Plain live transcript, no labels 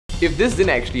If this didn't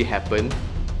actually happen,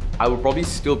 I would probably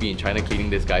still be in China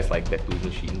cleaning this guy's like tattoo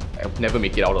machine. I would never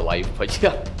make it out alive, but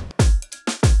yeah.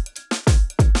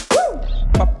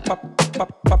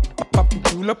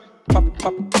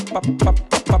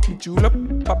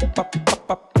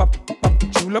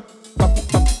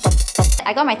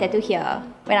 I got my tattoo here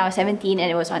when I was 17 and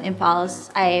it was on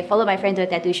impulse. I followed my friend to a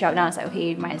tattoo shop and I was like,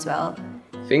 okay, might as well.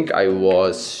 I think I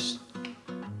was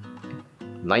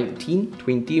 19,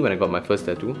 20 when I got my first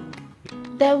tattoo.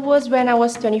 That was when I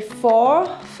was 24,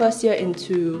 first year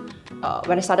into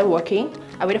when I started working.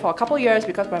 I waited for a couple years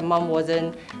because my mom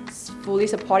wasn't fully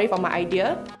supportive of my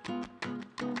idea.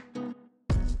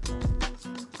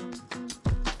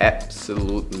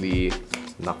 Absolutely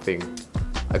nothing.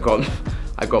 I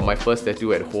got my first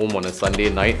tattoo at home on a Sunday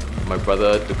night. My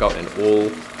brother took out an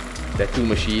old tattoo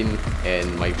machine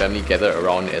and my family gathered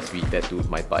around as we tattooed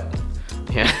my butt.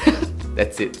 Yeah,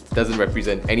 that's it. Doesn't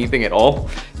represent anything at all.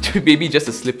 Maybe just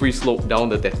a slippery slope down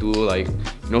the tattoo, like,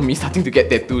 you know, me starting to get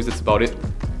tattoos, that's about it.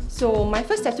 So my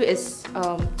first tattoo is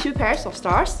 2 pairs of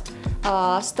stars.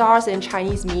 Stars in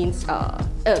Chinese means,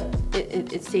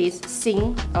 it says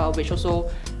Sing, which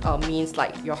also means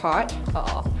like your heart.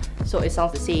 So it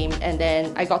sounds the same. And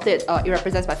then I got it, it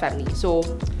represents my family. So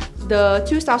the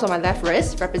 2 stars on my left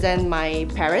wrist represent my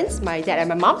parents, my dad and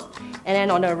my mom. And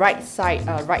then on the right side,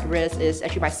 right wrist is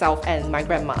actually myself and my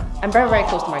grandma. I'm very, very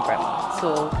close to my grandma.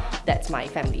 So that's my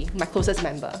family, my closest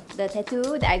member. The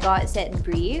tattoo that I got said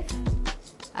breathe.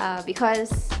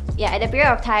 Because yeah, at a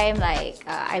period of time, like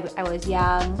I was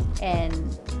young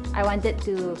and I wanted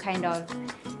to kind of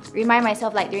remind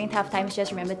myself, like during tough times, just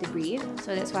remember to breathe.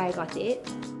 So that's why I got it.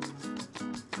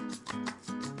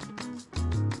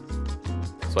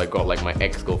 So I got like my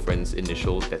ex-girlfriend's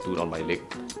initials tattooed on my leg.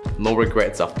 No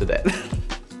regrets after that.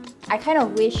 I kind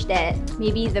of wish that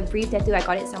maybe the breathe tattoo, I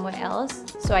got it somewhere else,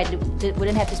 so I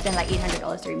wouldn't have to spend like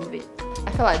 $800 to remove it.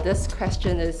 I feel like this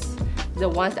question is the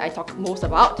one that I talk most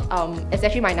about. It's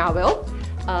actually my narwhal.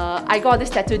 I got this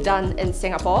tattoo done in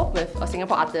Singapore with a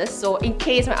Singapore artist. So in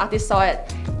case my artist saw it,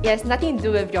 it has nothing to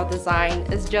do with your design.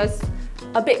 It's just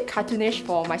a bit cartoonish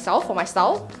for myself, for my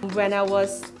style. When I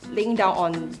was laying down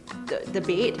on the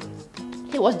bed,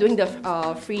 he was doing the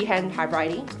freehand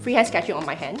handwriting, freehand sketching on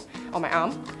my hand, on my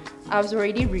arm. I was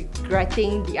already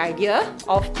regretting the idea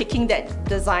of taking that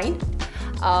design,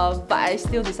 but I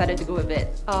still decided to go with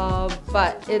it.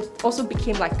 But it also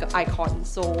became like an icon,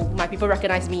 so my people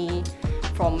recognize me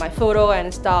from my photo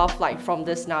and stuff, like from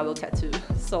this narwhal tattoo.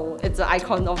 So it's an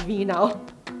icon of me now.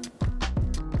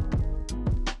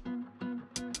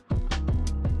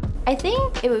 I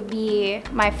think it would be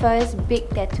my first big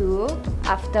tattoo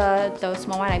after the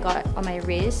small one I got on my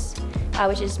wrist,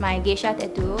 which is my geisha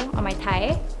tattoo on my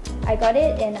thigh. I got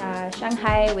it in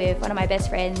Shanghai with one of my best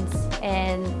friends,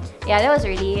 and yeah, that was a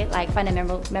really like fun and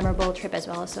memorable trip as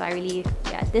well. So I really,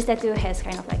 yeah, this tattoo has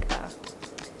kind of like a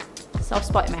soft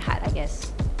spot in my heart, I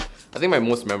guess. I think my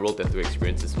most memorable tattoo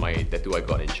experience is my tattoo I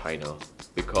got in China,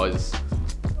 because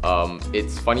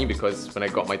it's funny because when I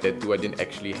got my tattoo, I didn't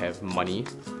actually have money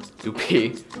to pay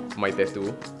for my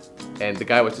tattoo. And the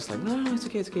guy was just like, no, it's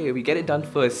okay, we get it done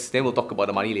first, then we'll talk about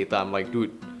the money later. I'm like,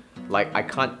 dude, like I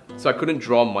can't, so I couldn't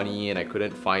draw money and I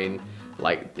couldn't find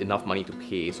like enough money to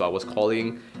pay. So I was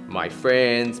calling my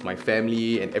friends, my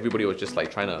family, and everybody was just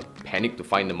like trying to panic to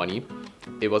find the money.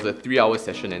 It was a 3-hour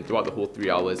session, and throughout the whole 3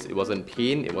 hours, it wasn't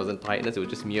pain, it wasn't tightness, it was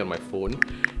just me on my phone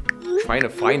trying to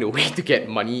find a way to get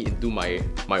money into my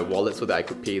wallet so that I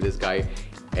could pay this guy.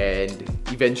 And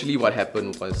eventually what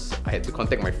happened was I had to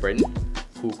contact my friend,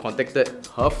 who contacted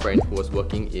her friend who was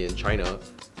working in China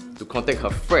to contact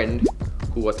her friend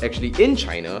who was actually in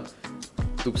China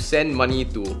to send money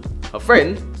to her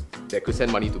friend that could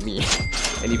send money to me.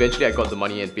 And eventually I got the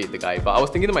money and paid the guy. But I was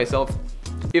thinking to myself,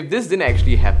 if this didn't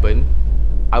actually happen,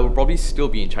 I would probably still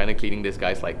be in China cleaning this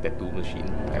guy's like tattoo machine.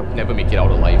 I would never make it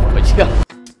out alive, but yeah.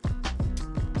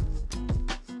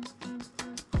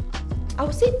 I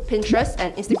would say Pinterest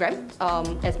and Instagram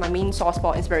as my main source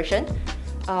for inspiration.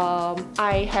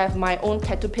 I have my own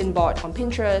tattoo pin board on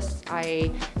Pinterest.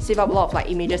 I save up a lot of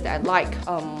like images that I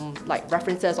like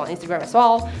references on Instagram as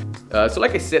well. So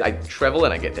like I said, I travel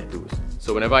and I get tattoos.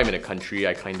 So whenever I'm in a country,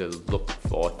 I kind of look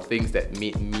for things that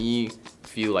made me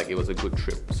feel like it was a good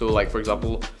trip. So like for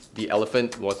example, the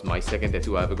elephant was my second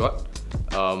tattoo I ever got.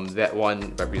 That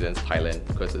one represents Thailand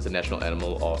because it's a national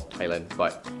animal of Thailand.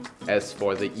 But as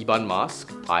for the Iban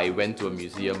mask, I went to a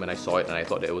museum and I saw it and I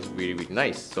thought that it was really, really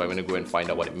nice. So I went to go and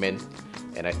find out what it meant,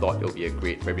 and I thought it would be a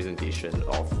great representation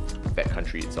of that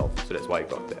country itself. So that's why I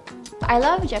got that. I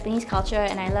love Japanese culture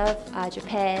and I love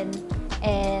Japan.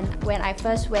 And when I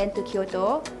first went to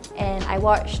Kyoto and I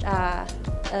watched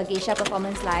a geisha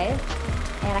performance live,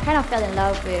 and I kind of fell in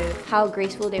love with how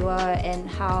graceful they were and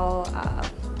how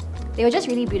they were just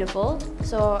really beautiful.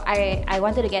 So I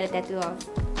wanted to get a tattoo of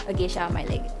a geisha on my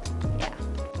leg. Yeah.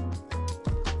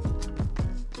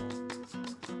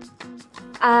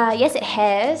 Yes, it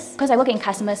has. Because I work in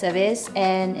customer service,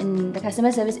 and in the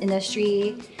customer service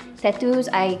industry, tattoos,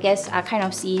 I guess, are kind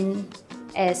of seen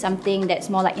as something that's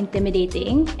more like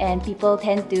intimidating, and people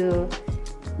tend to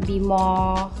be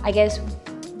more, I guess,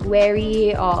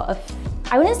 wary or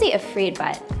I wouldn't say afraid,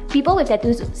 but people with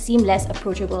tattoos seem less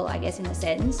approachable, I guess, in a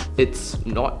sense. It's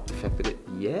not affected it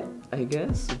yet, I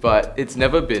guess, but it's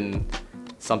never been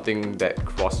something that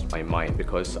crossed my mind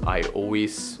because I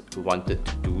always wanted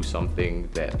to do something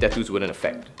that tattoos wouldn't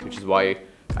affect, which is why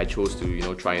I chose to, you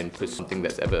know, try and put something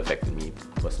that's ever affected me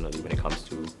personally when it comes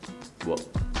to work.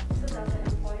 So does the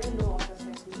employer know of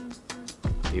your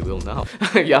tattoo? They will now.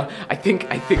 Yeah, I think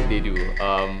they do.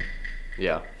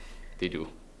 Yeah, they do.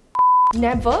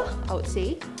 Never, I would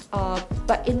say.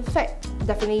 But in fact,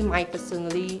 definitely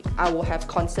personally, I will have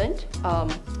concern.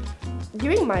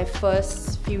 During my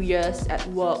first few years at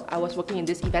work, I was working in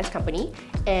this events company,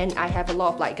 and I have a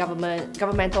lot of like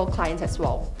governmental clients as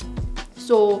well.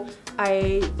 So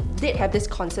I did have this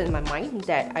concern in my mind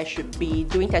that I should be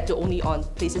doing tattoo only on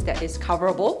places that is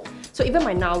coverable. So even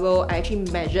my navel, I actually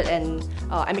measured and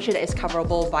I made sure that it's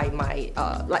coverable by my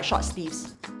like short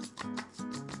sleeves.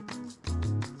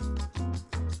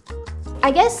 I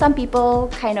guess some people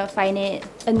kind of find it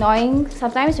annoying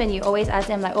sometimes when you always ask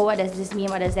them like, oh, what does this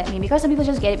mean, what does that mean? Because some people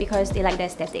just get it because they like the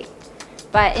aesthetic.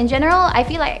 But in general, I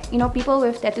feel like, you know, people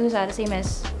with tattoos are the same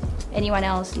as anyone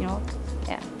else, you know,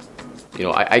 yeah. You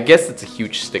know, I guess it's a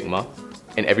huge stigma,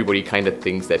 and everybody kind of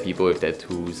thinks that people with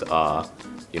tattoos are,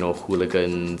 you know,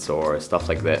 hooligans or stuff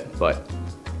like that. But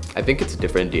I think it's a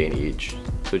different day and age.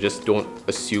 So just don't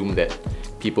assume that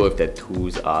people with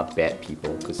tattoos are bad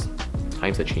people, because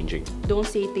times are changing. Don't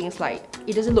say things like,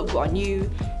 it doesn't look good on you,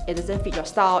 it doesn't fit your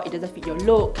style, it doesn't fit your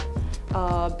look,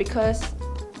 because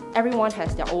everyone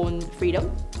has their own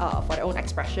freedom for their own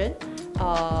expression.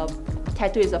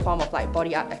 Tattoo is a form of like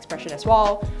body art expression as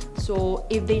well. So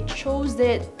if they chose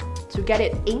it to get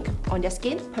it ink on their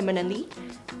skin permanently,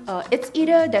 it's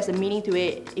either there's a meaning to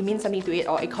it, it means something to it,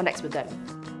 or it connects with them.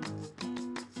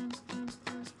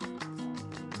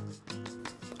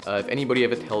 If anybody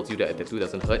ever tells you that a tattoo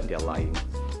doesn't hurt, they're lying.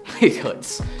 It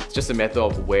hurts. It's just a matter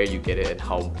of where you get it and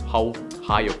how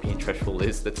high your pain threshold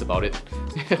is. That's about it.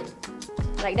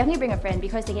 Like, definitely bring a friend,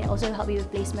 because they can also help you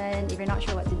with placement. If you're not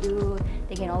sure what to do,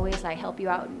 they can always like help you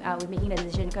out with making the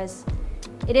decision, because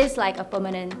it is a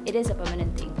permanent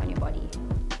thing on your body.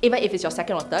 Even if it's your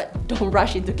second or third, don't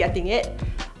rush into getting it.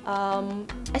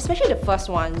 Especially the first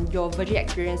one, your virgin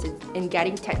experience in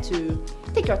getting tattoo.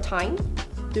 Take your time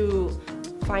to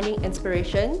finding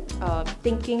inspiration,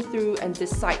 thinking through and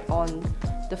decide on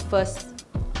the first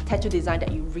tattoo design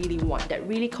that you really want, that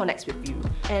really connects with you.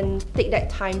 And take that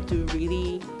time to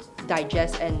really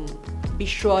digest and be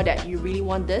sure that you really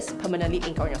want this permanently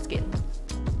inked on your skin.